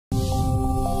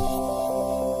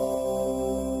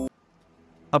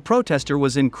A protester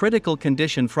was in critical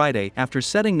condition Friday after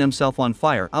setting themselves on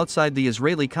fire outside the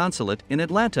Israeli consulate in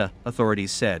Atlanta,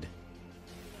 authorities said.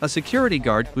 A security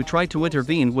guard who tried to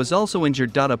intervene was also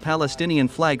injured. A Palestinian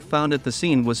flag found at the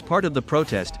scene was part of the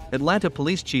protest, Atlanta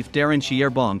Police Chief Darin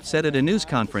Schierbaum said at a news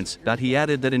conference. He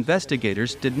added that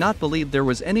investigators did not believe there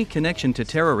was any connection to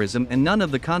terrorism and none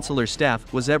of the consular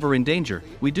staff was ever in danger.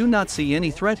 "We do not see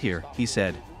any threat here," he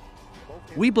said.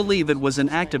 "We believe it was an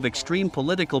act of extreme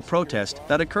political protest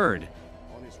that occurred."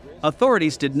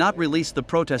 Authorities did not release the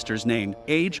protester's name,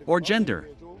 age, or gender.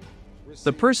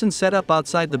 The person set up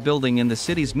outside the building in the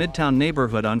city's midtown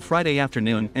neighborhood on Friday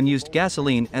afternoon and used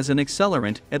gasoline as an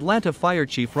accelerant, Atlanta Fire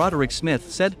Chief Roderick Smith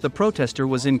said. The protester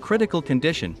was in critical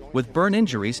condition, with burn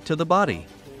injuries to the body.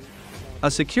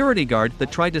 A security guard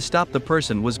that tried to stop the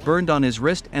person was burned on his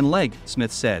wrist and leg,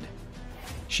 Smith said.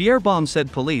 Schierbaum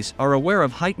said police are aware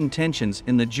of heightened tensions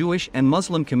in the Jewish and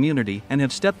Muslim community and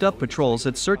have stepped up patrols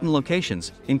at certain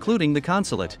locations, including the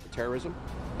consulate. Terrorism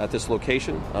at this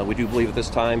location. We do believe at this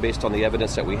time, based on the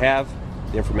evidence that we have,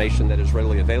 the information that is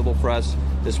readily available for us,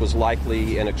 this was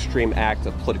likely an extreme act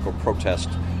of political protest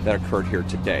that occurred here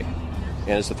today.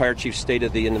 And as the fire chief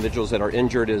stated, the individuals that are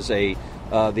injured is the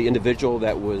individual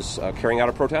that was carrying out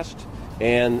a protest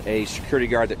and a security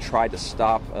guard that tried to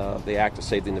stop the act to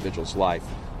save the individual's life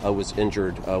was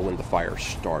injured when the fire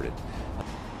started.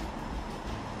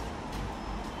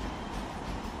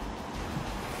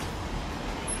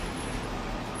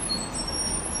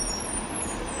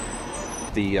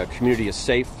 The community is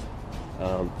safe.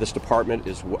 This department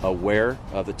is aware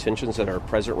of the tensions that are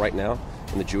present right now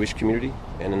in the Jewish community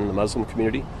and in the Muslim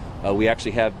community. We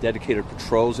actually have dedicated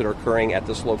patrols that are occurring at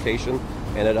this location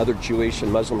and at other Jewish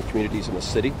and Muslim communities in the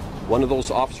city. One of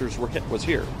those officers was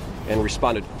here and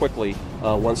responded quickly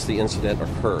once the incident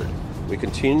occurred. We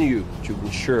continue to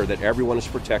ensure that everyone is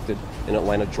protected in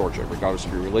Atlanta, Georgia, regardless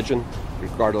of your religion,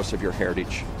 regardless of your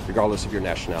heritage, regardless of your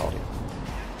nationality.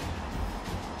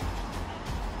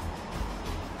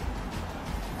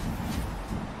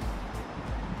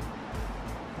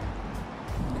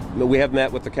 We have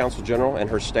met with the Consul General and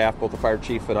her staff, both the fire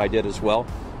chief and I did as well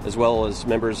as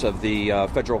members of the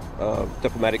federal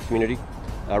diplomatic community.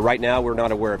 Right now, we're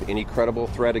not aware of any credible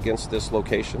threat against this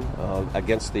location,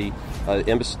 against the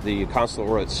embassy, the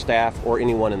consular staff, or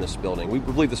anyone in this building. We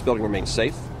believe this building remains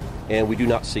safe, and we do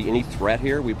not see any threat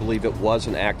here. We believe it was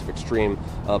an act of extreme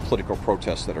political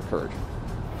protest that occurred.